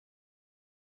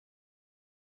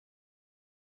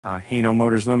Hino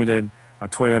Motors Ltd, a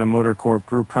Toyota Motor Corp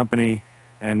group company,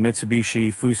 and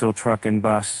Mitsubishi Fuso Truck and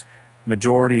Bus,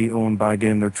 majority owned by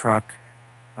Daimler Truck,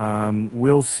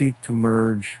 will seek to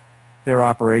merge their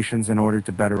operations in order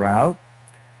to better out,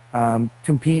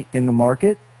 compete in the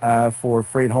market for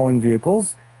freight hauling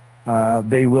vehicles.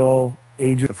 The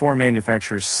four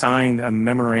manufacturers signed a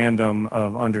memorandum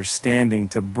of understanding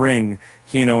to bring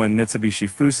Hino and Mitsubishi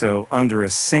Fuso under a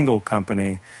single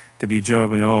company to be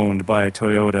jointly owned by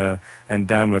Toyota and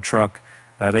Daimler Truck.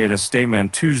 They had a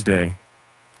statement Tuesday.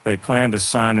 They plan to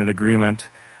sign an agreement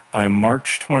by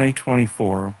March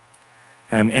 2024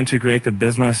 and integrate the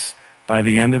business by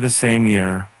the end of the same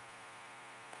year.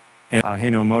 And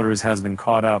Hino Motors has been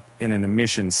caught up in an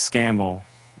emissions scandal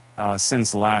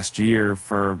since last year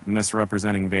for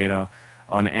misrepresenting data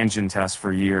on engine tests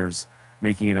for years,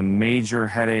 making it a major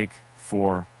headache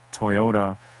for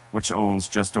Toyota, which owns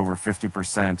just over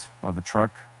 50% of the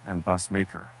truck and bus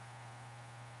maker.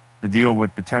 The deal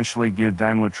would potentially give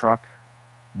Daimler Truck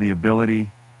the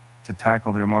ability to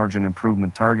tackle their margin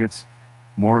improvement targets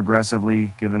more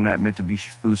aggressively, given that Mitsubishi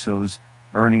Fuso's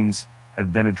earnings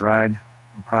have been a drag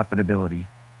on profitability.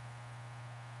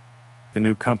 The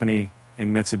new company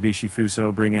in Mitsubishi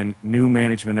Fuso bring in new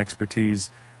management expertise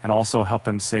and also help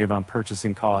them save on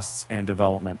purchasing costs and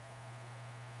development.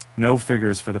 No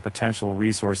figures for the potential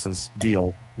resources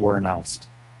deal were announced.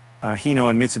 Hino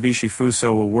and Mitsubishi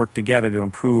Fuso will work together to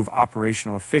improve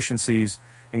operational efficiencies,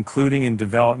 including in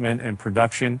development and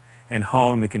production, and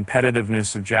hone the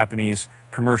competitiveness of Japanese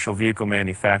commercial vehicle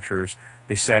manufacturers.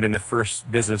 They said in the first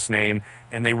business name,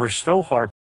 and they were so hard